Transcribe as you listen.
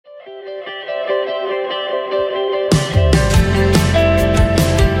You're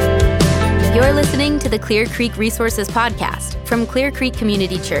listening to the Clear Creek Resources Podcast from Clear Creek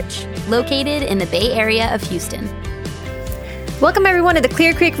Community Church, located in the Bay Area of Houston. Welcome, everyone, to the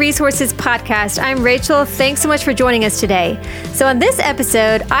Clear Creek Resources Podcast. I'm Rachel. Thanks so much for joining us today. So on this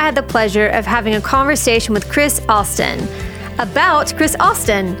episode, I had the pleasure of having a conversation with Chris Alston about Chris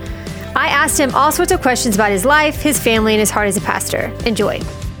Alston. I asked him all sorts of questions about his life, his family, and his heart as a pastor. Enjoy.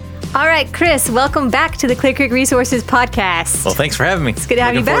 All right, Chris, welcome back to the Clear Creek Resources Podcast. Well, thanks for having me. It's good to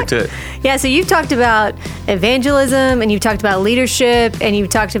have you back. Looking forward to it. Yeah, so you've talked about evangelism, and you've talked about leadership, and you've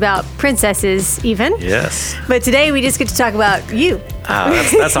talked about princesses even. Yes. But today we just get to talk about you. Oh,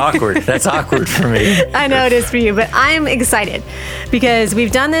 that's awkward. That's awkward for me. I know it is for you, but I'm excited because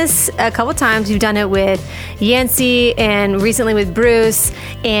we've done this a couple times. We've done it with Yancey and recently with Bruce,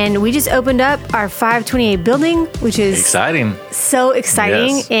 and we just opened up our 528 building, which is exciting. So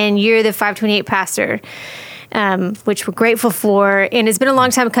exciting. Yes. And you're the 528 pastor, which we're grateful for. And it's been a long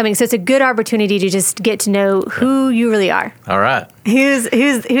time coming, so it's a good opportunity to just get to know who you really are. All right. Who's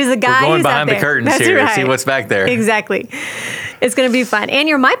the guy? We're going who's behind the curtains That's here right. to see what's back there. Exactly. It's going to be fun. And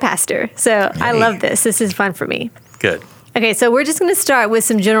you're my pastor, so I love this. This is fun for me. Good. Okay, so we're just going to start with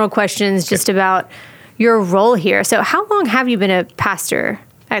some general questions just about your role here. So how long have you been a pastor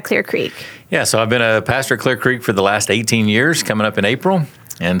at Clear Creek? Yeah, so I've been a pastor at Clear Creek for the last 18 years, coming up in April.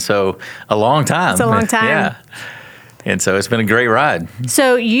 And so a long time. It's a long time. Yeah. And so it's been a great ride.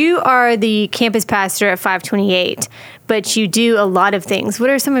 So you are the campus pastor at 528, but you do a lot of things.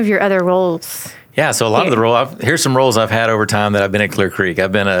 What are some of your other roles? Yeah, so a lot of the here's some roles I've had over time that I've been at Clear Creek.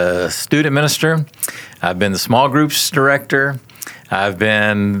 I've been a student minister. I've been the small groups director. I've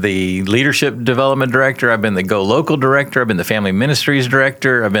been the leadership development director. I've been the Go Local director. I've been the family ministries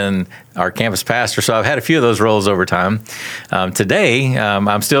director. I've been our campus pastor. So I've had a few of those roles over time. Today,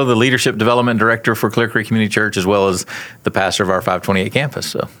 I'm still the leadership development director for Clear Creek Community Church, as well as the pastor of our 528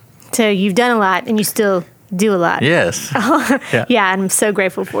 campus. So you've done a lot, and you still do a lot. Yes. Yeah, I'm so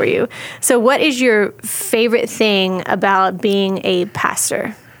grateful for you. So what is your favorite thing about being a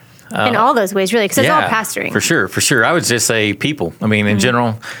pastor? In all those ways, really, because it's all pastoring. For sure. I would just say people. I mean, in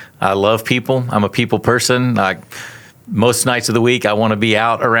general, I love people. I'm a people person. Most nights of the week, I want to be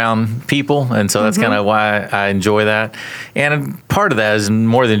out around people, and so that's kind of why I enjoy that. And part of that is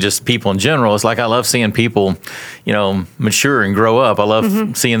more than just people in general. It's like I love seeing people, mature and grow up. I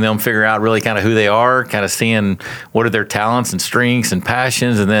love seeing them figure out really kind of who they are, kind of seeing what are their talents and strengths and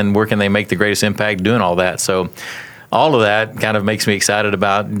passions, and then where can they make the greatest impact doing all that. So all of that kind of makes me excited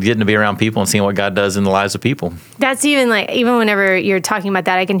about getting to be around people and seeing what God does in the lives of people. That's even whenever you're talking about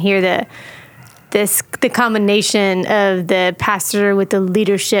that, I can hear the combination of the pastor with the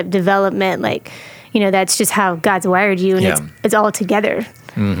leadership development. That's just how God's wired you, and it's all together,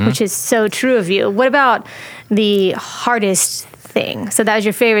 which is so true of you. What about the hardest thing? So that was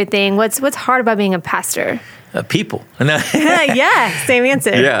your favorite thing. What's hard about being a pastor? People. Yeah, same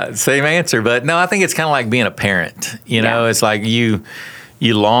answer. Yeah, same answer. But no, I think it's kind of like being a parent. It's like you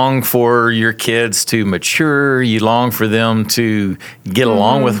long for your kids to mature. You long for them to get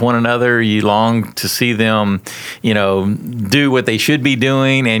along with one another. You long to see them, do what they should be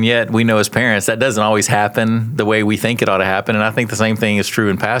doing. And yet we know as parents that doesn't always happen the way we think it ought to happen. And I think the same thing is true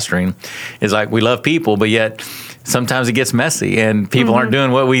in pastoring. It's like we love people, but yet sometimes it gets messy and people aren't doing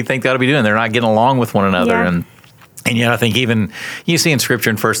what we think they ought to be doing. They're not getting along with one another. Yeah. And yet I think even you see in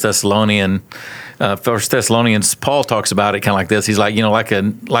Scripture in 1 Thessalonians, Paul talks about it kind of like this. He's like,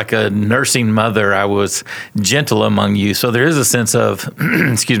 like a nursing mother, I was gentle among you. So there is a sense of,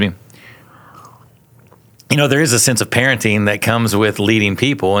 excuse me, there is a sense of parenting that comes with leading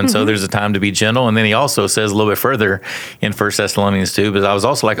people. And so there's a time to be gentle. And then he also says a little bit further in 1 Thessalonians 2, but I was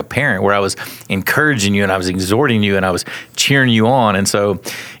also like a parent where I was encouraging you and I was exhorting you and I was cheering you on. And so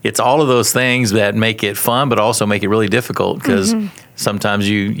it's all of those things that make it fun, but also make it really difficult because sometimes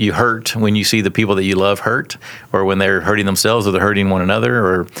you hurt when you see the people that you love hurt, or when they're hurting themselves or they're hurting one another,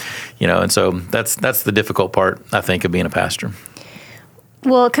 or, and so that's the difficult part, I think, of being a pastor.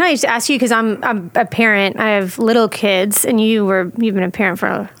 Well, can I just ask you, because I'm a parent, I have little kids, and you've been a parent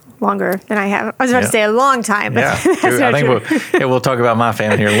for longer than I have. I was about to say a long time, but that's not true. We'll talk about my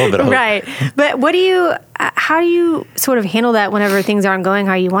family here in a little bit. Right. But how do you sort of handle that whenever things aren't going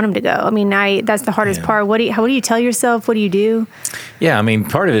how you want them to go? I mean, that's the hardest part. What do you tell yourself? What do you do? Yeah, I mean,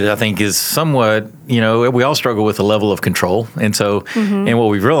 part of it, I think, is somewhat, we all struggle with a level of control. And so, and what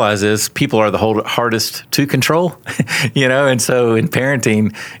we've realized is people are the hardest to control, and so in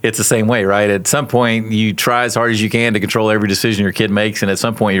parenting, it's the same way, right? At some point, you try as hard as you can to control every decision your kid makes. And at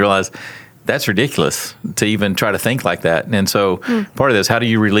some point, you realize, that's ridiculous to even try to think like that. And so part of this, how do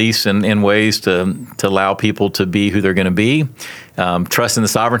you release in ways to allow people to be who they're going to be? Trust in the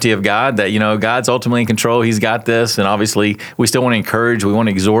sovereignty of God, that, God's ultimately in control. He's got this. And obviously we still want to encourage, we want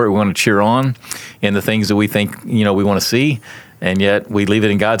to exhort, we want to cheer on in the things that we think, we want to see. And yet we leave it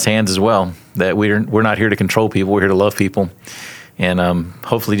in God's hands as well, that we're not here to control people. We're here to love people and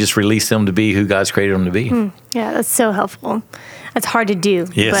hopefully just release them to be who God's created them to be. Yeah, that's so helpful. That's hard to do.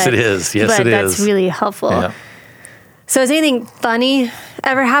 Yes, it is. Yes, but it that's is. really helpful. Yeah. So has anything funny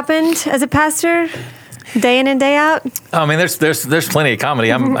ever happened as a pastor, day in and day out? I mean, there's plenty of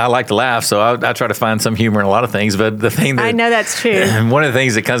comedy. I like to laugh, so I try to find some humor in a lot of things. But the thing that I know that's true. And one of the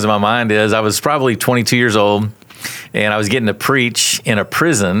things that comes to my mind is I was probably 22 years old, and I was getting to preach in a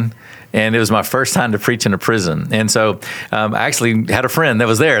prison. And it was my first time to preach in a prison. And so I actually had a friend that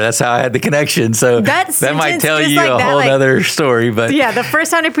was there. That's how I had the connection. So that might tell you a whole other story. But yeah, the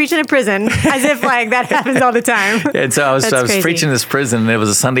first time to preach in a prison, as if that happens all the time. And so I was preaching in this prison, and it was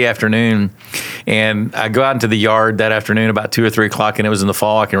a Sunday afternoon. And I go out into the yard that afternoon about 2 or 3 o'clock, and it was in the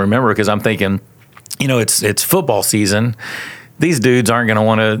fall. I can remember because I'm thinking, it's football season. These dudes aren't going to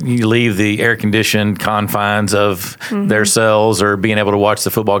want to leave the air-conditioned confines of their cells or being able to watch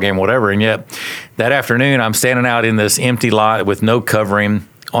the football game, whatever. And yet that afternoon, I'm standing out in this empty lot with no covering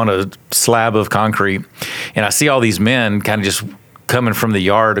on a slab of concrete. And I see all these men kind of just coming from the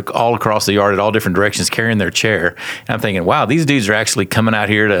yard, all across the yard at all different directions, carrying their chair. And I'm thinking, wow, these dudes are actually coming out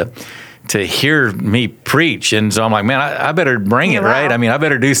here to hear me preach. And so I'm like, man, I better bring it, right? I mean, I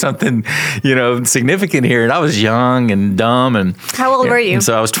better do something, significant here. And I was young and dumb. And how old were you? And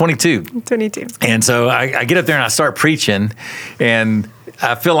so I was 22. 22. And so I get up there and I start preaching, and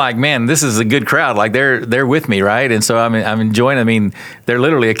I feel like, man, this is a good crowd. Like they're with me, right? And so I'm enjoying. I mean, they're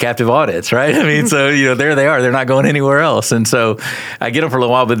literally a captive audience, right? I mean, so there they are. They're not going anywhere else. And so I get them for a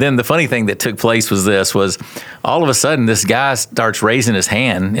little while. But then the funny thing that took place was all of a sudden this guy starts raising his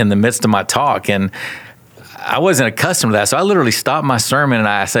hand in the midst of my talk, and I wasn't accustomed to that. So I literally stopped my sermon and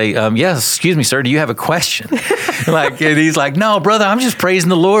I say, yes, excuse me, sir, do you have a question? And he's like, no, brother, I'm just praising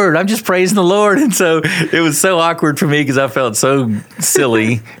the Lord. I'm just praising the Lord. And so it was so awkward for me because I felt so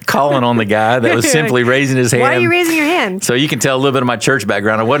silly calling on the guy that was simply raising his hand. Why are you raising your hand? So you can tell a little bit of my church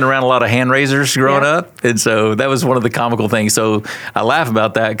background. I wasn't around a lot of hand raisers growing up. And so that was one of the comical things. So I laugh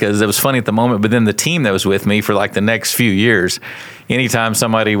about that because it was funny at the moment. But then the team that was with me for the next few years, anytime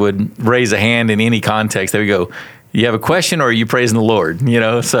somebody would raise a hand in any context, they would go, you have a question or are you praising the Lord?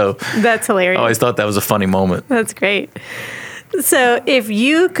 So that's hilarious. I always thought that was a funny moment. That's great. So if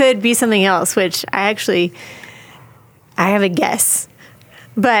you could be something else, which I have a guess,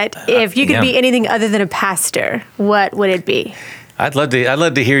 but if you could be anything other than a pastor, what would it be? I'd love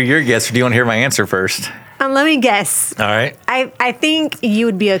to hear your guess, or do you want to hear my answer first? Let me guess. All right. I think you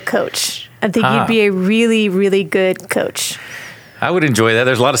would be a coach. I think you'd be a really, really good coach. I would enjoy that.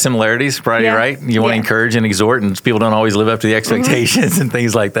 There's a lot of similarities, probably, right? You want to encourage and exhort, and people don't always live up to the expectations and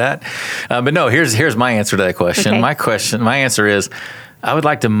things like that. But no, here's my answer to that question. Okay. My answer is, I would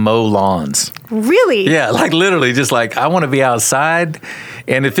like to mow lawns. Really? Yeah, literally, just I want to be outside,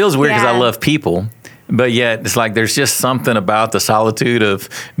 and it feels weird because I love people. But yet, it's there's just something about the solitude of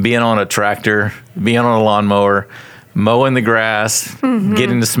being on a tractor, being on a lawnmower, mowing the grass,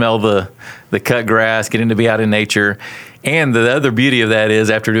 getting to smell the cut grass, getting to be out in nature. And the other beauty of that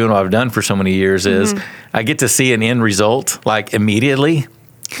is, after doing what I've done for so many years, is I get to see an end result immediately.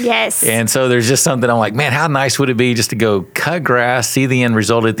 Yes. And so there's just something I'm like, man, how nice would it be just to go cut grass, see the end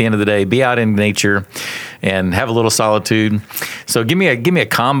result at the end of the day, be out in nature, and have a little solitude. So give me a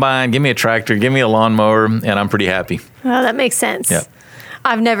combine, give me a tractor, give me a lawnmower, and I'm pretty happy. Well, that makes sense. Yep.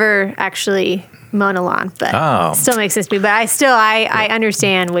 I've never actually mown a lawn, but it still makes sense to me. But I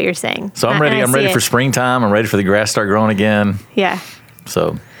understand what you're saying. So I'm ready. I'm ready for springtime. I'm ready for the grass to start growing again. Yeah.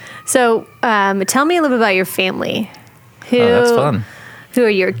 So tell me a little bit about your family. That's fun. Who are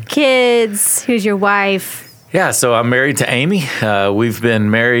your kids? Who's your wife? Yeah, so I'm married to Amy. We've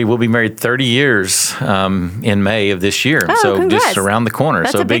been married. We'll be married 30 years in May of this year. Oh, so congrats. just around the corner.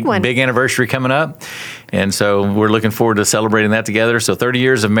 That's so a big one. Big anniversary coming up. And so we're looking forward to celebrating that together. So 30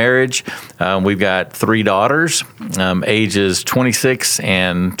 years of marriage. We've got 3 daughters, ages 26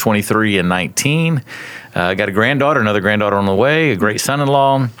 and 23 and 19. Got a granddaughter, another granddaughter on the way, a great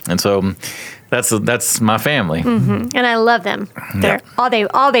son-in-law. And so that's my family. And I love them. They're all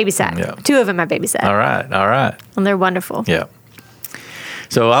babysat. Yeah. 2 of them I babysat. All right. And they're wonderful. Yeah.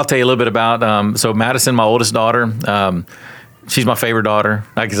 So I'll tell you a little bit about, Madison, my oldest daughter, She's my favorite daughter.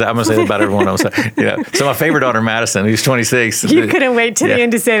 I'm going to say that about everyone else. So my favorite daughter, Madison, who's 26. You couldn't wait till the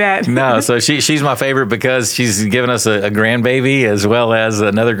end to say that. No, so she's my favorite because she's given us a grandbaby as well as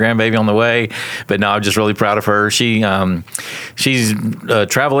another grandbaby on the way. But no, I'm just really proud of her. She's a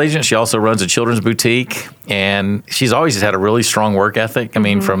travel agent. She also runs a children's boutique. And she's always had a really strong work ethic. I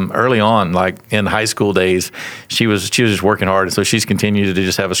mean, from early on, like in high school days, she was just working hard. And so she's continued to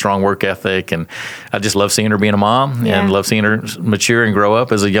just have a strong work ethic. And I just love seeing her being a mom and love seeing her mature and grow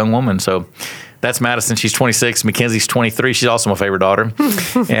up as a young woman. So that's Madison. She's 26. Mackenzie's 23. She's also my favorite daughter.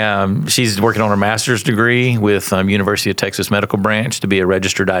 She's working on her master's degree with University of Texas Medical Branch to be a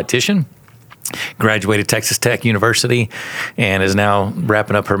registered dietitian. Graduated Texas Tech University and is now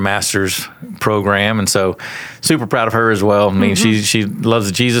wrapping up her master's program. And so super proud of her as well. I mean, she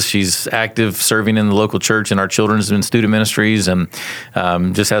loves Jesus. She's active serving in the local church in our children's and student ministries and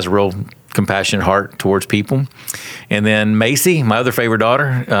just has a real compassionate heart towards people. And then Macy, my other favorite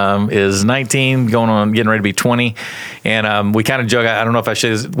daughter, is 19, getting ready to be 20. And we kind of joke, I don't know if I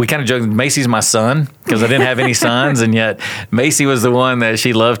should, we kind of joke, Macy's my son because I didn't have any sons. And yet Macy was the one that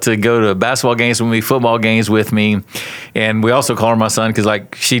she loved to go to basketball games with me, football games with me. And we also call her my son because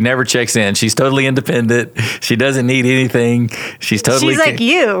like she never checks in. She's totally independent. She doesn't need anything. She's like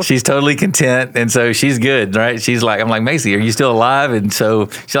you. She's totally content. And so she's good, right? She's like, I'm like, Macy, are you still alive? And so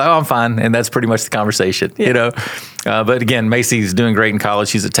she's like, oh, I'm fine. And that's pretty much the conversation, you know. But again, Macy's doing great in college.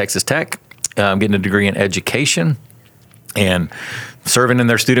 She's at Texas Tech, getting a degree in education and serving in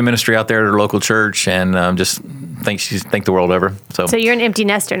their student ministry out there at her local church, and just think the world of her. So you're an empty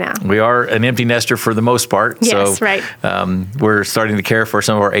nester now. We are an empty nester for the most part. Yes, so, right. We're starting to care for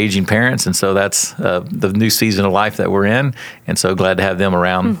some of our aging parents, and so that's the new season of life that we're in, and so glad to have them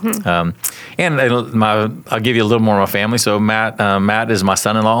around. And I'll give you a little more of my family. So Matt is my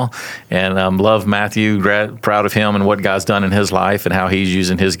son-in-law, and love Matthew, proud of him and what God's done in his life and how he's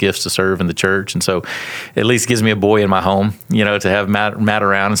using his gifts to serve in the church. And so at least gives me a boy in my home, you know, to have Matt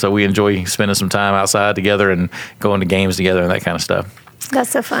around. And so we enjoy spending some time outside together and going to games together and that kind of stuff. That's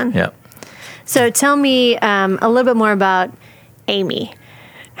so fun. Yeah. So tell me a little bit more about Amy.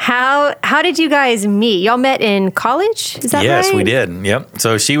 How did you guys meet? Y'all met in college? Is that right? Yes, we did. Yep.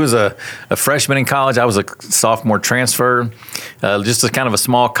 So she was a freshman in college. I was a sophomore transfer, just a kind of a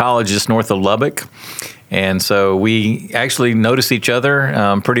small college just north of Lubbock. And so we actually noticed each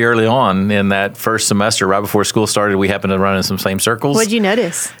other pretty early on in that first semester, right before school started. We happened to run in some same circles. What'd you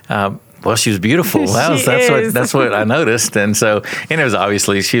notice? Well, she was beautiful. That's what I noticed. And it was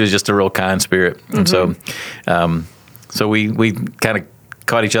obviously, she was just a real kind spirit. And so we kind of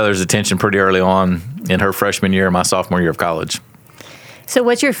caught each other's attention pretty early on in her freshman year, my sophomore year of college. So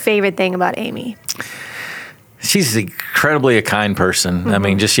what's your favorite thing about Amy? She's incredibly a kind person. I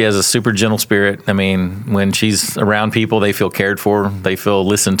mean, she has a super gentle spirit. I mean, when she's around people, they feel cared for, they feel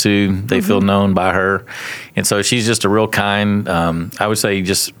listened to, they feel known by her. And so she's just a real kind, I would say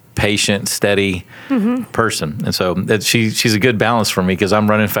just patient, steady person. And so she's a good balance for me because I'm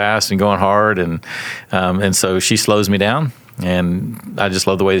running fast and going hard. And so she slows me down. And I just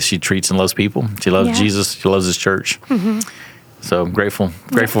love the way that she treats and loves people. She loves Jesus. She loves his church. So grateful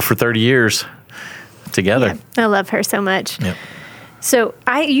for 30 years together. Yeah, I love her so much. Yep. So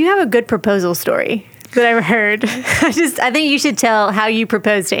you have a good proposal story that I've heard. I think you should tell how you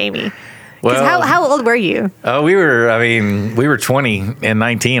proposed to Amy. Well, how old were you? We were 20 and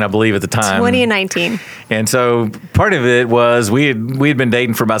 19, I believe, at the time. 20 and 19. And so part of it was we had been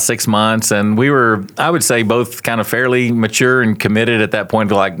dating for about 6 months, and we were, I would say, both kind of fairly mature and committed at that point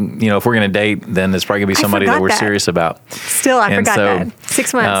to like, you know, if we're going to date, then it's probably going to be somebody that we're serious about. Still, I forgot that.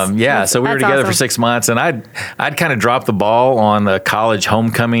 6 months. So we were together for 6 months, and I'd kind of dropped the ball on the college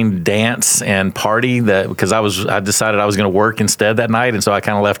homecoming dance and party because I decided I was going to work instead that night, and so I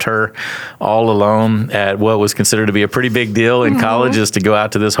kind of left her all alone at what was considered to be a pretty big deal in college, is to go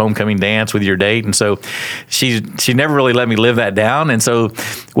out to this homecoming dance with your date. And so she never really let me live that down. And so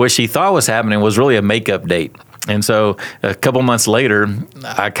what she thought was happening was really a makeup date. And so a couple months later,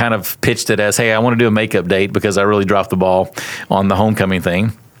 I kind of pitched it as, hey, I want to do a makeup date because I really dropped the ball on the homecoming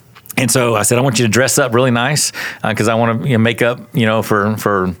thing. And so I said, I want you to dress up really nice because I want to make up, you know,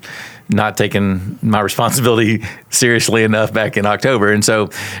 for not taking my responsibility seriously enough back in October. And so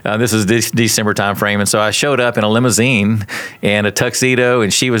this was this December timeframe. And so I showed up in a limousine and a tuxedo,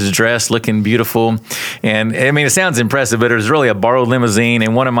 and she was dressed looking beautiful. And I mean, it sounds impressive, but it was really a borrowed limousine,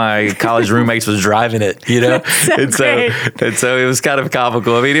 and one of my college roommates was driving it, you know? and so it was kind of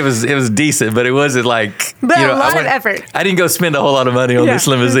comical. I mean, it was decent, but it wasn't like, but you know, a lot of effort. I didn't go spend a whole lot of money on this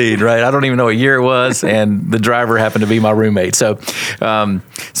limousine, right? I don't even know what year it was. And the driver happened to be my roommate. So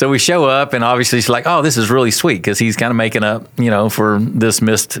we show show up, and obviously she's like, oh, this is really sweet because he's kind of making up, for this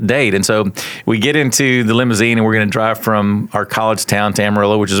missed date. And so we get into the limousine, and we're going to drive from our college town to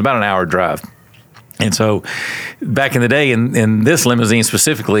Amarillo, which is about an hour drive. And so back in the day, in this limousine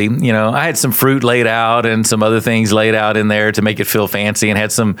specifically, I had some fruit laid out and some other things laid out in there to make it feel fancy, and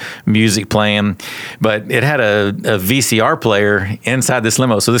had some music playing. But it had a VCR player inside this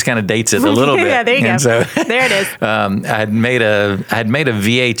limo, so this kind of dates it a little bit. Yeah, there you go. So, there it is. I had made a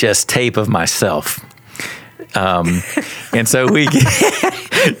VHS tape of myself. And so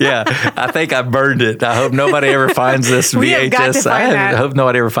I think I burned it. I hope nobody ever finds this VHS. I hope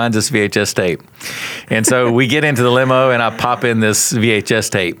nobody ever finds this VHS tape. And so we get into the limo, and I pop in this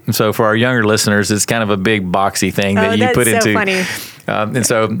VHS tape. So for our younger listeners, it's kind of a big boxy thing that you put into. Funny. And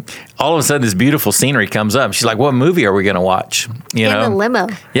so all of a sudden, this beautiful scenery comes up. She's like, what movie are we going to watch? In the limo.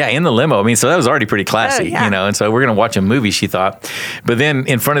 Yeah, in the limo. I mean, so that was already pretty classy, and so we're going to watch a movie, she thought. But then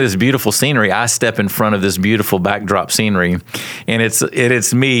in front of this beautiful scenery, I step in front of this beautiful backdrop scenery, and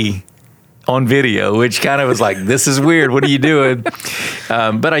it's me on video, which kind of was like, this is weird. What are you doing?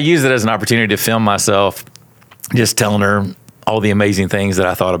 But I used it as an opportunity to film myself, just telling her all the amazing things that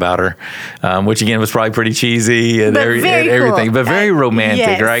I thought about her, which again was probably pretty cheesy and everything, cool. But very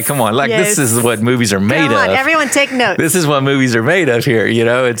romantic, right? Come on, this is what movies are made of. Everyone take notes. This is what movies are made of here,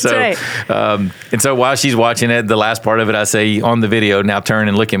 And so, and so while she's watching it, the last part of it, I say on the video, now turn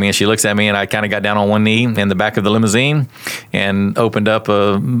and look at me, and she looks at me, and I kind of got down on one knee in the back of the limousine and opened up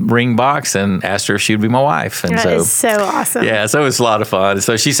a ring box and asked her if she would be my wife. And that is so awesome. Yeah, so it was a lot of fun.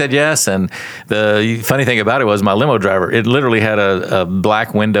 So she said yes, and the funny thing about it was my limo driver, it literally had a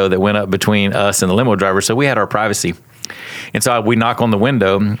black window that went up between us and the limo driver, so we had our privacy. And so we knock on the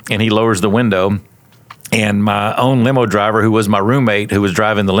window, and he lowers the window, and my own limo driver, who was my roommate who was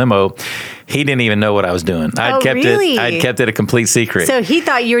driving the limo, he didn't even know what I was doing. I'd kept it a complete secret. So he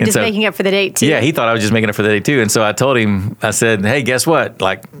thought you were just making up for the date too. Yeah, he thought I was just making up for the date too. And so I told him, I said, hey, guess what?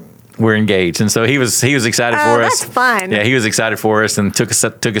 We're engaged. And so he was excited for us. That's fun. Yeah, he was excited for us, and took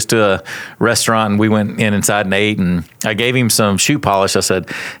us to a restaurant, and we went inside and ate, and I gave him some shoe polish. I said,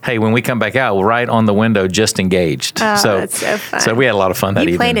 hey, when we come back out, we'll write on the window, just engaged. Oh, that's so fun. So we had a lot of fun that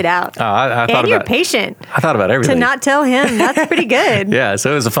evening. You planned it out. I thought you're patient. I thought about everything. To not tell him, that's pretty good. Yeah,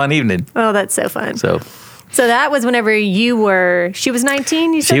 so it was a fun evening. Oh, that's so fun. So that was whenever she was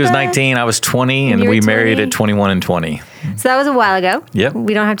 19, you said? She was 19, I was 20, and we married at 21 and 20. So that was a while ago. Yep.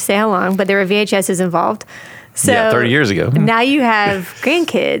 We don't have to say how long, but there were VHSs involved. So 30 years ago. Now you have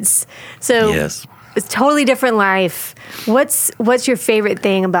grandkids. So yes. It's a totally different life. What's your favorite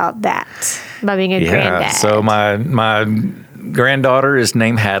thing about that, about being a granddad? So my granddaughter is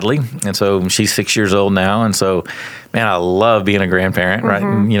named Hadley, and so she's 6 years old now, and so, man, I love being a grandparent, right?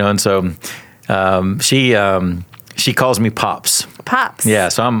 And so she calls me Pops. Pops. Yeah,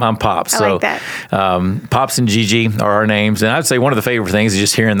 so I'm Pops. I like that. Pops and Gigi are our names, and I'd say one of the favorite things is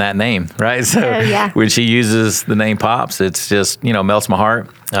just hearing that name, right? So when she uses the name Pops, it's just melts my heart.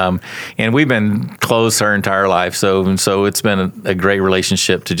 And we've been close her entire life, so it's been a great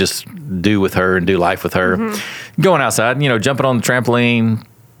relationship to just do with her and do life with her. Going outside, jumping on the trampoline,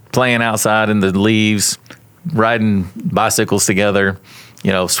 playing outside in the leaves, riding bicycles together.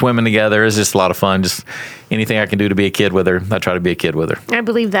 Swimming together is just a lot of fun. Just anything I can do to be a kid with her, I try to be a kid with her. I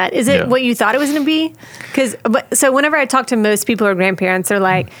believe that. Is it what you thought it was going to be? So whenever I talk to most people who are grandparents, they're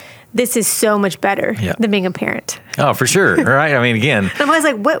like, this is so much better than being a parent. Oh, for sure. Right? I mean, again. I'm always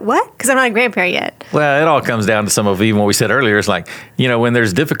like, what? Because I'm not a grandparent yet. Well, it all comes down to some of even what we said earlier. It's like, when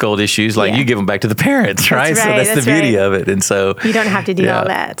there's difficult issues, you give them back to the parents, right? So that's the beauty of it. And so you don't have to do all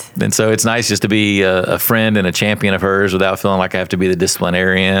that. And so it's nice just to be a friend and a champion of hers without feeling like I have to be the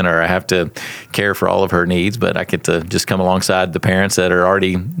disciplinarian or I have to care for all of her needs. But I get to just come alongside the parents that are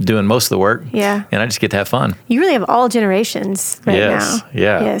already doing most of the work. Yeah. And I just get to have fun. You really have all generations now. Yeah.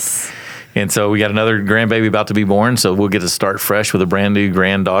 Yes. And so we got another grandbaby about to be born, so we'll get to start fresh with a brand new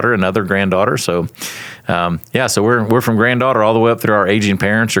another granddaughter. So, so we're from granddaughter all the way up through our aging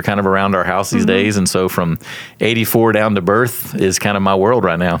parents are kind of around our house these days. And so from 84 down to birth is kind of my world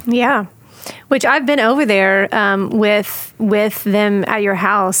right now. Yeah. Which I've been over there with them at your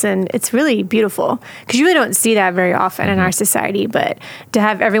house, and it's really beautiful because you really don't see that very often in our society. But to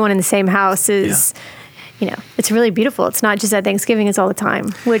have everyone in the same house is... it's really beautiful. It's not just at Thanksgiving, it's all the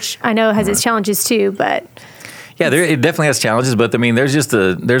time, which I know has its challenges too, but... Yeah, it definitely has challenges, but I mean, there's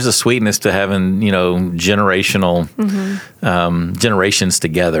a sweetness to having, generational generations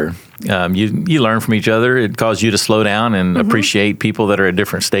together. You learn from each other. It causes you to slow down and appreciate people that are at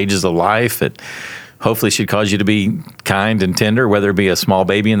different stages of life. It hopefully should cause you to be kind and tender, whether it be a small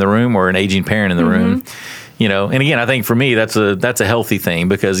baby in the room or an aging parent in the room. And again, I think for me, that's a healthy thing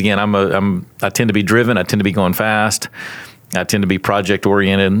because again, I tend to be driven. I tend to be going fast. I tend to be project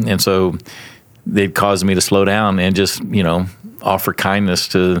oriented. And so it caused me to slow down and just, offer kindness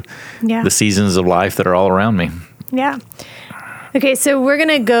to the seasons of life that are all around me. Yeah. Okay. So we're going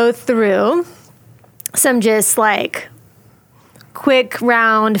to go through some just like quick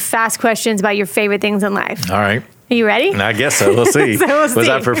round, fast questions about your favorite things in life. All right. Are you ready? I guess so. We'll see. Was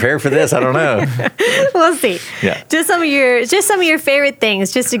I prepared for this? I don't know. We'll see. Yeah. Just some of your favorite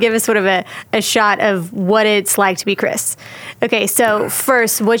things, just to give us sort of a shot of what it's like to be Chris. Okay, so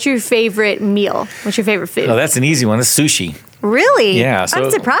first, what's your favorite meal? What's your favorite food? Oh, that's an easy one. It's sushi. Really? Yeah. I'm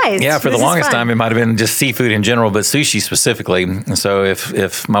surprised. Yeah, for the longest time, it might have been just seafood in general, but sushi specifically. And so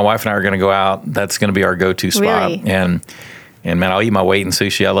if my wife and I are going to go out, that's going to be our go-to spot. Really? And man, I'll eat my weight in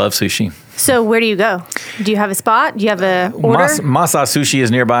sushi. I love sushi. So where do you go? Do you have a spot? Do you have a order? Masa Sushi is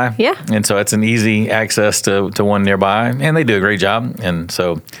nearby. Yeah. And so it's an easy access to one nearby. And they do a great job. And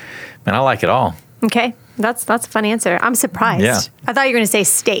so, man, I like it all. Okay. That's a fun answer. I'm surprised. Yeah. I thought you were going to say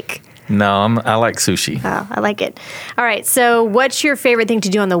steak. No, I like sushi. Oh, I like it. All right. So what's your favorite thing to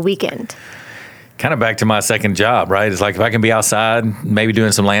do on the weekend? Kind of back to my second job, right? It's like if I can be outside, maybe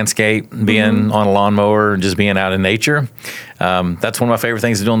doing some landscape, being on a lawnmower, just being out in nature. That's one of my favorite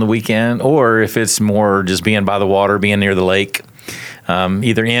things to do on the weekend. Or if it's more just being by the water, being near the lake,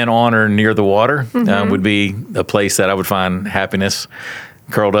 either in, on, or near the water would be a place that I would find happiness,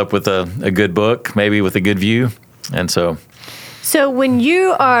 curled up with a good book, maybe with a good view. And So when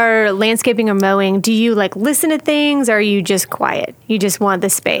you are landscaping or mowing, do you like listen to things or are you just quiet? You just want the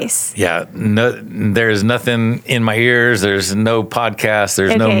space? Yeah, there's nothing in my ears. There's no podcast.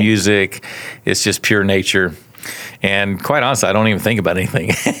 There's no music. It's just pure nature. And quite honestly, I don't even think about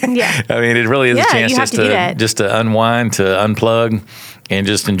anything. Yeah. I mean, it really is a chance just to unwind, to unplug, and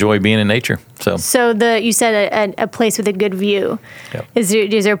just enjoy being in nature. So you said a place with a good view. Yep.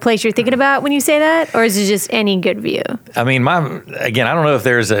 Is there a place you're thinking about when you say that, or is it just any good view? I mean, I don't know if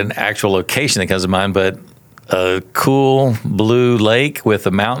there's an actual location that comes to mind, but a cool blue lake with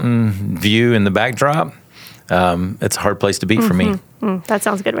a mountain view in the backdrop, it's a hard place to be for me. That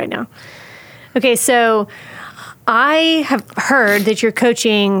sounds good right now. Okay, so I have heard that you're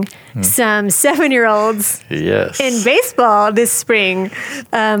coaching some 7-year-olds in baseball this spring,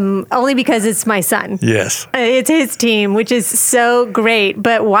 only because it's my son. Yes. It's his team, which is so great.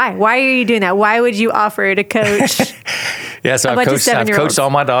 But why? Why are you doing that? Why would you offer to coach? Yeah, so I've coached all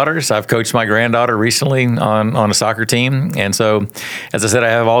my daughters. I've coached my granddaughter recently on a soccer team. And so, as I said, I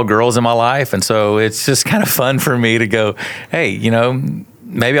have all girls in my life. And so it's just kind of fun for me to go, hey,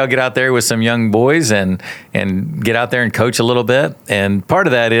 maybe I'll get out there with some young boys and get out there and coach a little bit. And part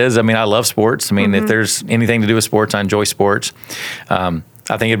of that is, I love sports. If there's anything to do with sports, I enjoy sports.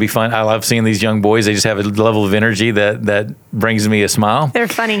 I think it'd be fun. I love seeing these young boys. They just have a level of energy that brings me a smile. They're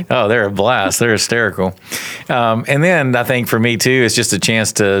funny. Oh, they're a blast. They're hysterical. And then I think for me too, it's just a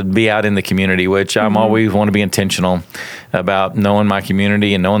chance to be out in the community, which I'm always want to be intentional about knowing my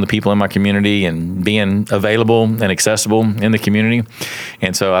community and knowing the people in my community and being available and accessible in the community.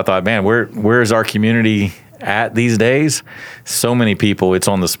 And so I thought, man, where is our community at these days? So many people, it's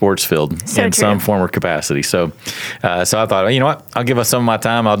on the sports field in some form or capacity. So I thought, you know what? I'll give us some of my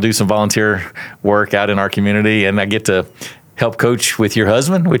time. I'll do some volunteer work out in our community, and I get to help coach with your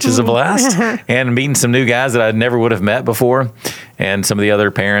husband, which is a blast, and meeting some new guys that I never would have met before, and some of the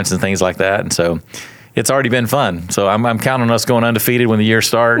other parents and things like that. And so it's already been fun. So I'm counting on us going undefeated when the year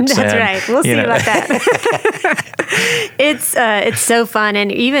starts. That's right. We'll see about that. It's so fun.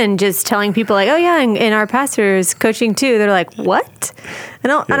 And even just telling people like, oh yeah, and our pastor's coaching too. They're like, what? I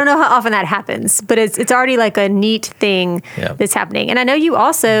don't know how often that happens, but it's already like a neat thing that's happening. And I know you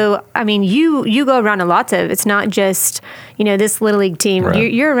also, you go around a lot of, it's not just, this Little League team.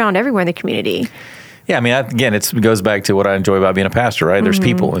 Right. You're around everywhere in the community. Yeah. Again, it goes back to what I enjoy about being a pastor, right? There's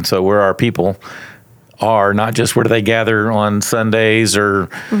people. And so where our people are, not just where do they gather on Sundays or,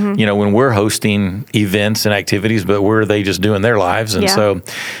 when we're hosting events and activities, but where are they just doing their lives? And so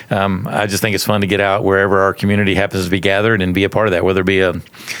I just think it's fun to get out wherever our community happens to be gathered and be a part of that, whether it be a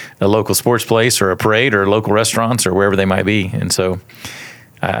local sports place or a parade or local restaurants or wherever they might be. And so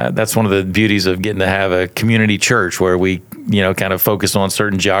that's one of the beauties of getting to have a community church where we, kind of focus on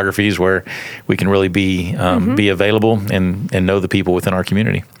certain geographies where we can really be available and know the people within our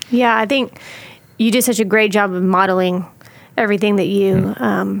community. Yeah, I think you did such a great job of modeling everything that you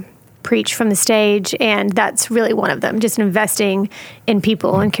preach from the stage, and that's really one of them, just investing in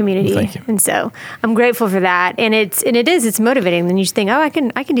people and community. Thank you. And so I'm grateful for that. And it's motivating. Then you just think, oh, I can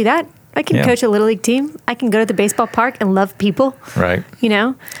do that. I can coach a Little League team. I can go to the baseball park and love people. Right.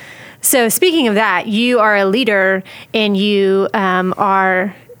 So speaking of that, you are a leader and you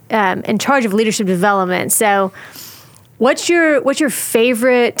are in charge of leadership development. So what's your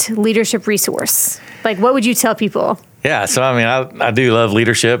favorite leadership resource? Like, what would you tell people? Yeah, so I mean, I do love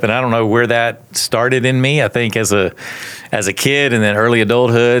leadership, and I don't know where that started in me. I think as a kid and then early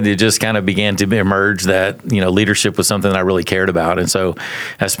adulthood, it just kind of began to emerge that, leadership was something that I really cared about. And so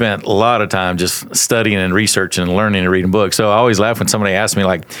I spent a lot of time just studying and researching and learning and reading books. So I always laugh when somebody asks me,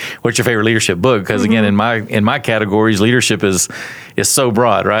 like, what's your favorite leadership book? Because again, in my categories, leadership is so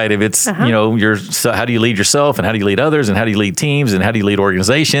broad, right? If it's, how do you lead yourself, and how do you lead others, and how do you lead teams, and how do you lead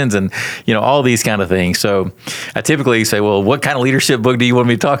organizations, and, all these kind of things. So I typically say, well, what kind of leadership book do you want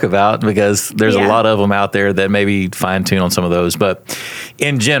me to talk about? Because there's a lot of them out there that maybe fine tune on some of those. But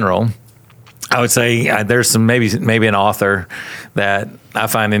in general, I would say there's some maybe an author that I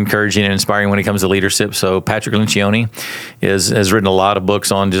find encouraging and inspiring when it comes to leadership. So Patrick Lencioni has written a lot of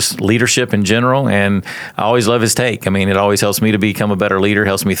books on just leadership in general, and I always love his take. I mean, it always helps me to become a better leader,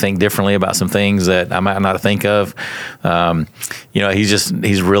 helps me think differently about some things that I might not think of.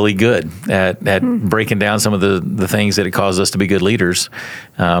 He's really good at breaking down some of the things that it causes us to be good leaders.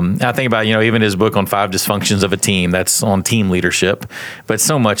 I think about, even his book on 5 dysfunctions of a team, that's on team leadership. But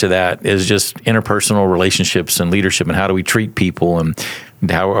so much of that is just interpersonal relationships and leadership, and how do we treat people, and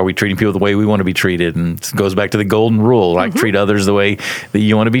how are we treating people the way we want to be treated? And it goes back to the golden rule, like treat others the way that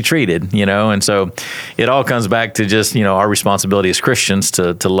you want to be treated, And so it all comes back to just, our responsibility as Christians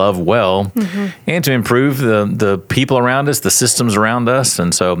to love well and to improve the people around us, the systems around us.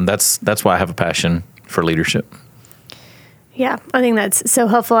 And so that's why I have a passion for leadership. Yeah, I think that's so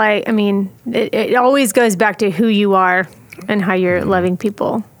helpful. I mean, it always goes back to who you are and how you're loving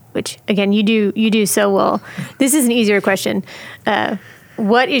people, which again, you do so well. This is an easier question.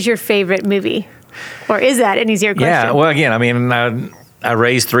 What is your favorite movie? Or is that an easier question? Yeah, well, again, I mean, I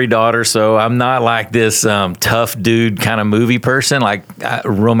raised 3 daughters, so I'm not like this tough dude kind of movie person. Like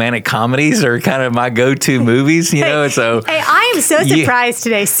romantic comedies are kind of my go-to movies, So I am so surprised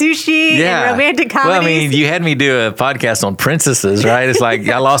today. Sushi and romantic comedies. Well, I mean, you had me do a podcast on princesses, right? It's like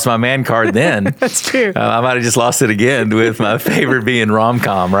I lost my man card then. That's true. I might have just lost it again with my favorite being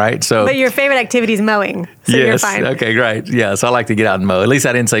rom-com, right? So, but your favorite activity is mowing, so you're fine. Okay, great. Yeah, so I like to get out and mow. At least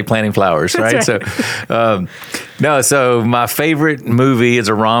I didn't say planting flowers, right? So, so my favorite movie is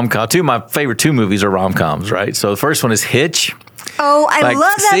a rom-com. My favorite 2 movies are rom-coms, right? So the first one is Hitch. Oh, I love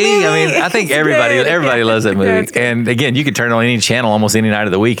that movie. I mean, I think everybody loves that movie. And again, you can turn it on any channel almost any night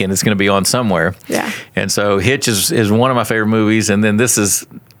of the week, and it's going to be on somewhere. Yeah. And so Hitch is one of my favorite movies. And then this is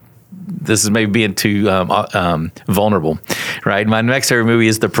maybe being too vulnerable, right? My next favorite movie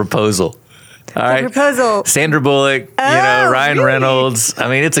is The Proposal. All right. Proposal. Sandra Bullock, Ryan Reynolds. I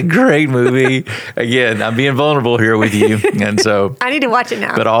mean, it's a great movie. Again, I'm being vulnerable here with you. And so I need to watch it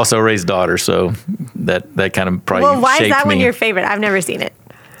now. But I also raised daughters, so that kind of probably shaped me. Well, why is that one your favorite? I've never seen it.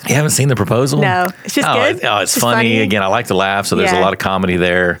 You haven't seen The Proposal? No. It's just good? It's funny. Again, I like to laugh, so there's a lot of comedy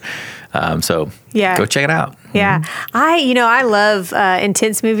there. Go check it out. Yeah. I love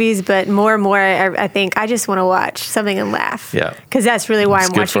intense movies, but more and more I think I just want to watch something and laugh. Yeah. Because that's really why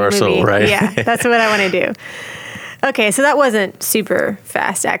I'm watching a movie. Soul, right? Yeah, that's what I want to do. Okay, so that wasn't super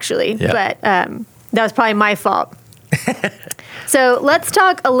fast actually, but that was probably my fault. So let's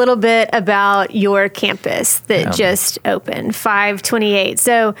talk a little bit about your campus that just opened, 528.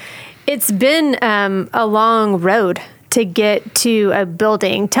 So it's been a long road to get to a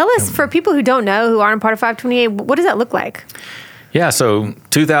building. Tell us, for people who don't know, who aren't part of 528, what does that look like? Yeah, so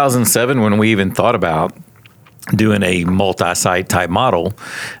 2007, when we even thought about doing a multi-site type model,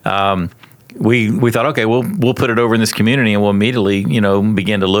 we thought, okay, we'll put it over in this community, and we'll immediately,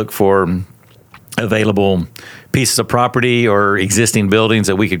 begin to look for available pieces of property or existing buildings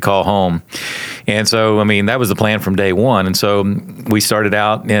that we could call home. And so, I mean, that was the plan from day one. And so we started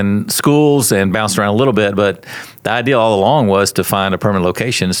out in schools and bounced around a little bit, but the idea all along was to find a permanent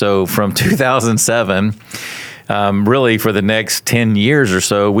location. So from 2007, really for the next 10 years or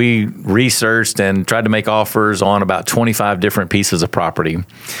so, we researched and tried to make offers on about 25 different pieces of property.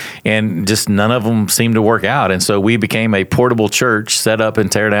 And just none of them seemed to work out. And so we became a portable church, set up and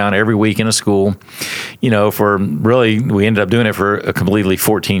tear down every week in a school, we ended up doing it for a completely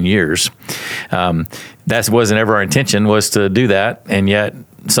 14 years. That wasn't ever our intention, was to do that. And yet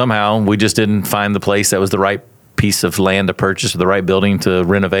somehow we just didn't find the place that was the right piece of land to purchase or the right building to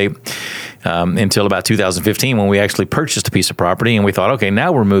renovate until about 2015, when we actually purchased a piece of property, and we thought, okay,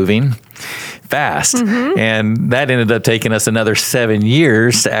 now we're moving fast. And that ended up taking us another 7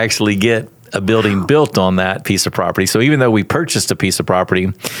 years to actually get a building built on that piece of property. So even though we purchased a piece of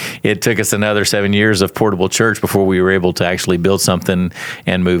property, it took us another 7 years of portable church before we were able to actually build something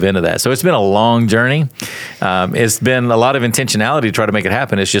and move into that. So it's been a long journey. It's been a lot of intentionality to try to make it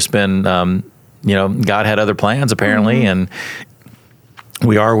happen. It's just been, God had other plans apparently, and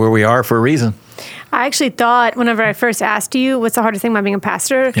we are where we are for a reason. I actually thought whenever I first asked you, what's the hardest thing about being a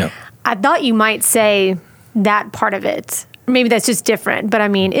pastor? Yeah. I thought you might say that part of it. Maybe that's just different. But I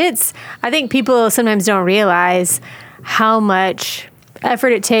mean, I think people sometimes don't realize how much effort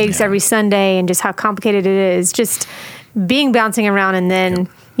it takes every Sunday and just how complicated it is. Just being bouncing around and then,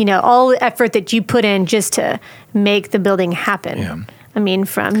 all the effort that you put in just to make the building happen. Yeah. I mean,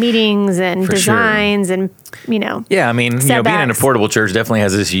 from meetings and designs and, Yeah, I mean, being in a portable church definitely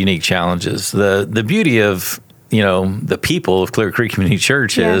has its unique challenges. The beauty of, the people of Clear Creek Community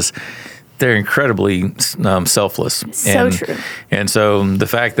Church is they're incredibly selfless. So true. And so the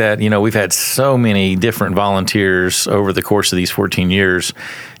fact that, we've had so many different volunteers over the course of these 14 years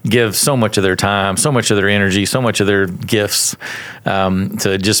give so much of their time, so much of their energy, so much of their gifts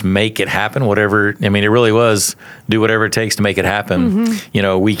to just make it happen, whatever. I mean, it really was do whatever it takes to make it happen,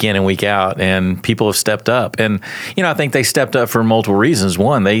 week in and week out. And people have stepped up. And, I think they stepped up for multiple reasons.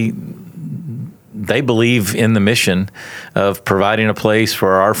 One, they believe in the mission of providing a place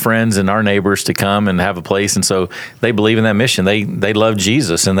for our friends and our neighbors to come and have a place. And so they believe in that mission. They love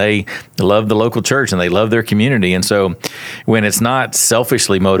Jesus and they love the local church and they love their community. And so when it's not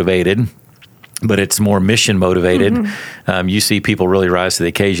selfishly motivated, but it's more mission motivated, you see people really rise to the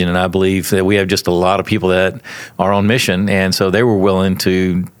occasion. And I believe that we have just a lot of people that are on mission. And so they were willing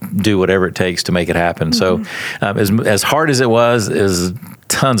to do whatever it takes to make it happen. So as hard as it was, is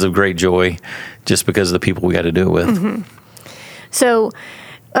tons of great joy just because of the people we got to do it with. So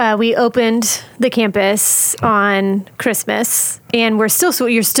we opened the campus on Christmas, and you're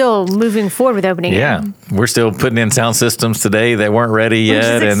still moving forward with opening it. Yeah, we're still putting in sound systems today that weren't ready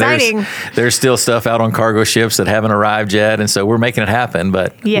yet, and there's still stuff out on cargo ships that haven't arrived yet, and so we're making it happen.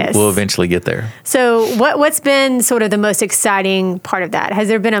 But we'll eventually get there. So what's been sort of the most exciting part of that? Has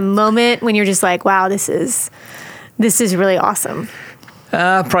there been a moment when you're just like, wow, this is really awesome?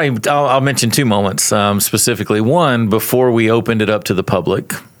 Probably, I'll mention two moments specifically. One, before we opened it up to the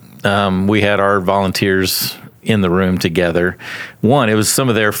public, we had our volunteers in the room together. One, it was some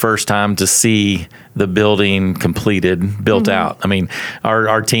of their first time to see the building completed, built out. I mean,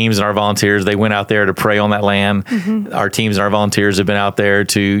 our teams and our volunteers, they went out there to pray on that land. Our teams and our volunteers have been out there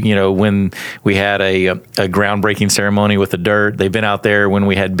to, when we had a groundbreaking ceremony with the dirt, they've been out there when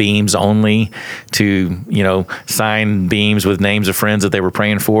we had beams only to, sign beams with names of friends that they were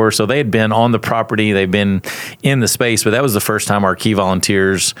praying for. So they had been on the property, they've been in the space, but that was the first time our key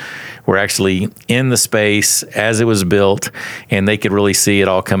volunteers were actually in the space as it was built, and they could really see it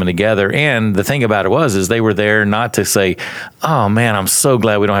all coming together. And the thing about it is they were there not to say, oh man, I'm so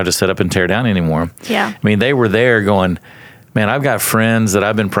glad we don't have to set up and tear down anymore. Yeah. I mean, they were there going, man, I've got friends that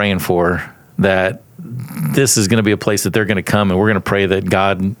I've been praying for that this is going to be a place that they're going to come, and we're going to pray that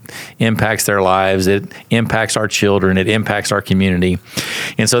God impacts their lives. It impacts our children. It impacts our community.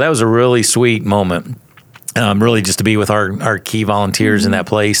 And so that was a really sweet moment. Really just to be with our key volunteers in that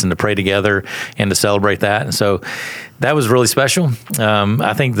place and to pray together and to celebrate that. And so that was really special.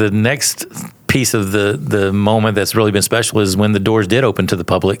 I think the next piece of the moment that's really been special is when the doors did open to the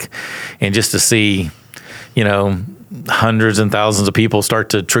public, and just to see, hundreds and thousands of people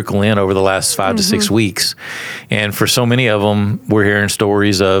start to trickle in over the last 5 to 6 weeks. And for so many of them, we're hearing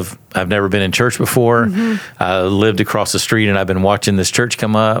stories of, I've never been in church before. I lived across the street and I've been watching this church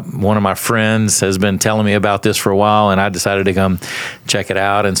come up. One of my friends has been telling me about this for a while, and I decided to come check it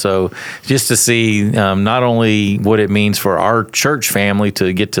out. And so just to see not only what it means for our church family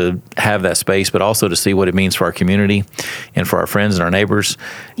to get to have that space, but also to see what it means for our community and for our friends and our neighbors.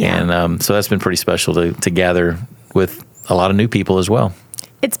 Yeah. And so that's been pretty special to gather with a lot of new people as well.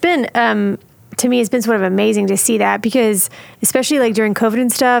 It's been, to me, it's been sort of amazing to see that, because especially like during COVID and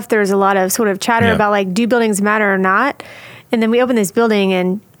stuff, there's a lot of sort of chatter about like, do buildings matter or not? And then we opened this building,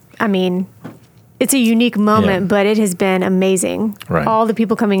 and I mean, it's a unique moment, but it has been amazing. Right. All the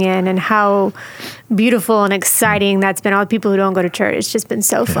people coming in and how beautiful and exciting that's been. All the people who don't go to church. It's just been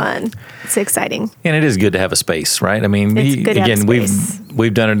so fun. It's exciting. And it is good to have a space, right? I mean, again,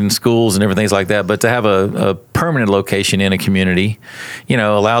 we've done it in schools and everything like that, but to have a permanent location in a community,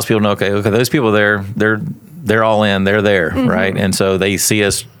 allows people to know, okay, those people there, they're all in, they're there, right? And so they see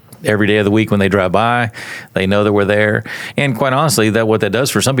us every day of the week when they drive by. They know that we're there. And quite honestly, what that does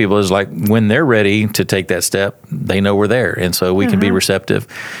for some people is like when they're ready to take that step, they know we're there. And so we can be receptive.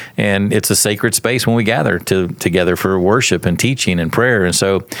 And it's a sacred space when we gather together for worship and teaching and prayer. And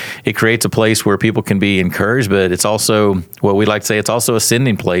so it creates a place where people can be encouraged, but it's also what we like to say, it's also a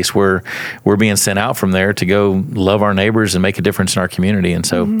sending place where we're being sent out from there to go love our neighbors and make a difference in our community. And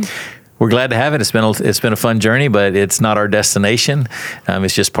so we're glad to have it. It's been a fun journey, but it's not our destination.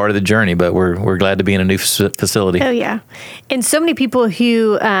 It's just part of the journey, but we're glad to be in a new facility. Oh, yeah. And so many people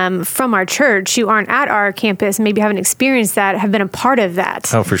who, from our church, who aren't at our campus, maybe haven't experienced that, have been a part of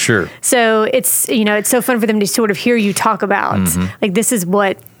that. Oh, for sure. So it's, it's so fun for them to sort of hear you talk about, like, this is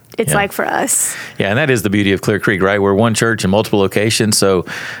what it's like for us. Yeah, and that is the beauty of Clear Creek, right? We're one church in multiple locations, so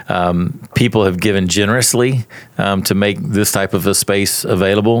people have given generously to make this type of a space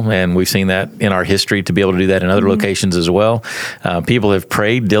available, and we've seen that in our history to be able to do that in other locations as well. People have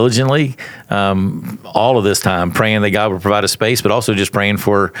prayed diligently all of this time, praying that God would provide a space, but also just praying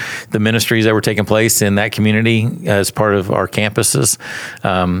for the ministries that were taking place in that community as part of our campuses.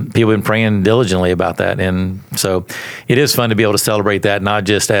 People have been praying diligently about that, and so it is fun to be able to celebrate that, not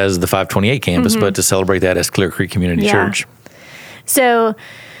just as the 528 campus, but to celebrate that as Clear Creek Community Church. So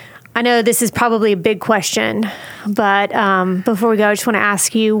I know this is probably a big question, but before we go, I just want to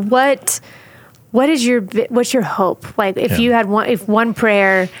ask you, what's your hope? Like if you had one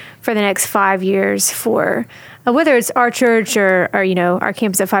prayer for the next 5 years for whether it's our church or our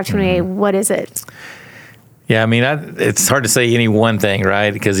campus at 528, what is it? Yeah, I mean, it's hard to say any one thing,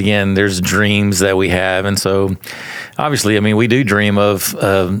 right? Because again, there's dreams that we have. And so obviously, I mean, we do dream of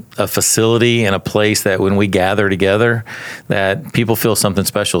a facility and a place that when we gather together, that people feel something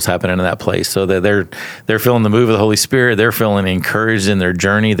special is happening in that place. So that they're feeling the move of the Holy Spirit. They're feeling encouraged in their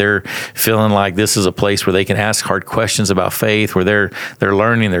journey. They're feeling like this is a place where they can ask hard questions about faith, where they're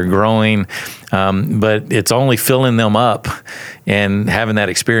learning, they're growing. But it's only filling them up and having that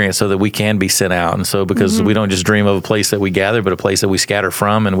experience so that we can be sent out. And so because we don't just dream of a place that we gather, but a place that we scatter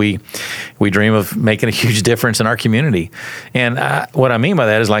from, and we dream of making a huge difference in our community. And what I mean by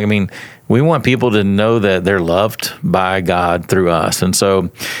that is we want people to know that they're loved by God through us. And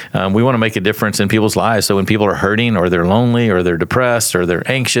so we want to make a difference in people's lives. So when people are hurting or they're lonely or they're depressed or they're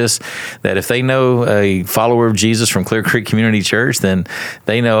anxious, that if they know a follower of Jesus from Clear Creek Community Church, then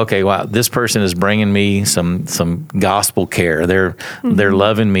they know, okay, wow, this person is bringing me some gospel care. They're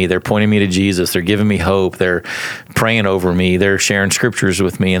loving me. They're pointing me to Jesus. They're giving me hope. They're praying over me. They're sharing scriptures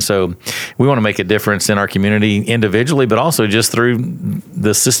with me. And so we want to make a difference in our community individually, but also just through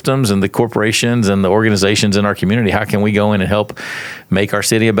the systems and the corporations and the organizations in our community. How can we go in and help make our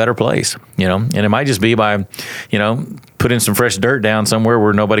city a better place? And it might just be by, putting some fresh dirt down somewhere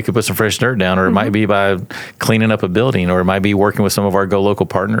where nobody could put some fresh dirt down, or it might be by cleaning up a building, or it might be working with some of our Go Local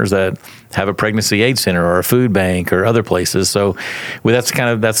partners that have a pregnancy aid center or a food bank or other places. So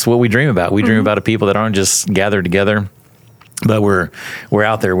that's what we dream about. We dream about a people that aren't just gathered together, but we're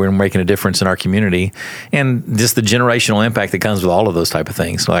out there. We're making a difference in our community, and just the generational impact that comes with all of those type of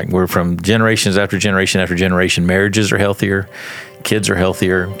things. Like we're from generations after generation after generation. Marriages are healthier, kids are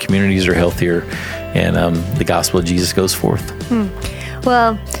healthier, communities are healthier, and the gospel of Jesus goes forth.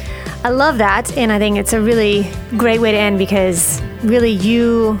 Well, I love that, and I think it's a really great way to end because really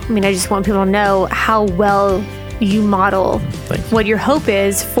I just want people to know how well you model what your hope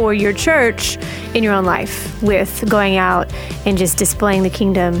is for your church in your own life with going out and just displaying the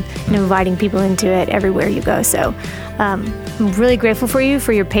kingdom and inviting people into it everywhere you go. So I'm really grateful for you,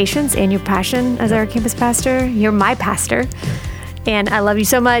 for your patience and your passion as our campus pastor. You're my pastor. And I love you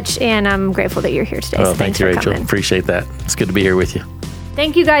so much, and I'm grateful that you're here today. Oh, thank you, Rachel. Appreciate that. It's good to be here with you.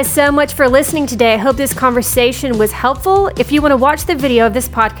 Thank you guys so much for listening today. I hope this conversation was helpful. If you want to watch the video of this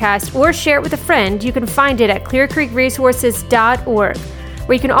podcast or share it with a friend, you can find it at clearcreekresources.org,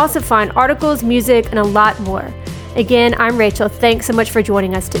 where you can also find articles, music, and a lot more. Again, I'm Rachel. Thanks so much for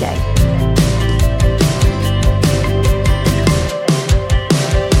joining us today.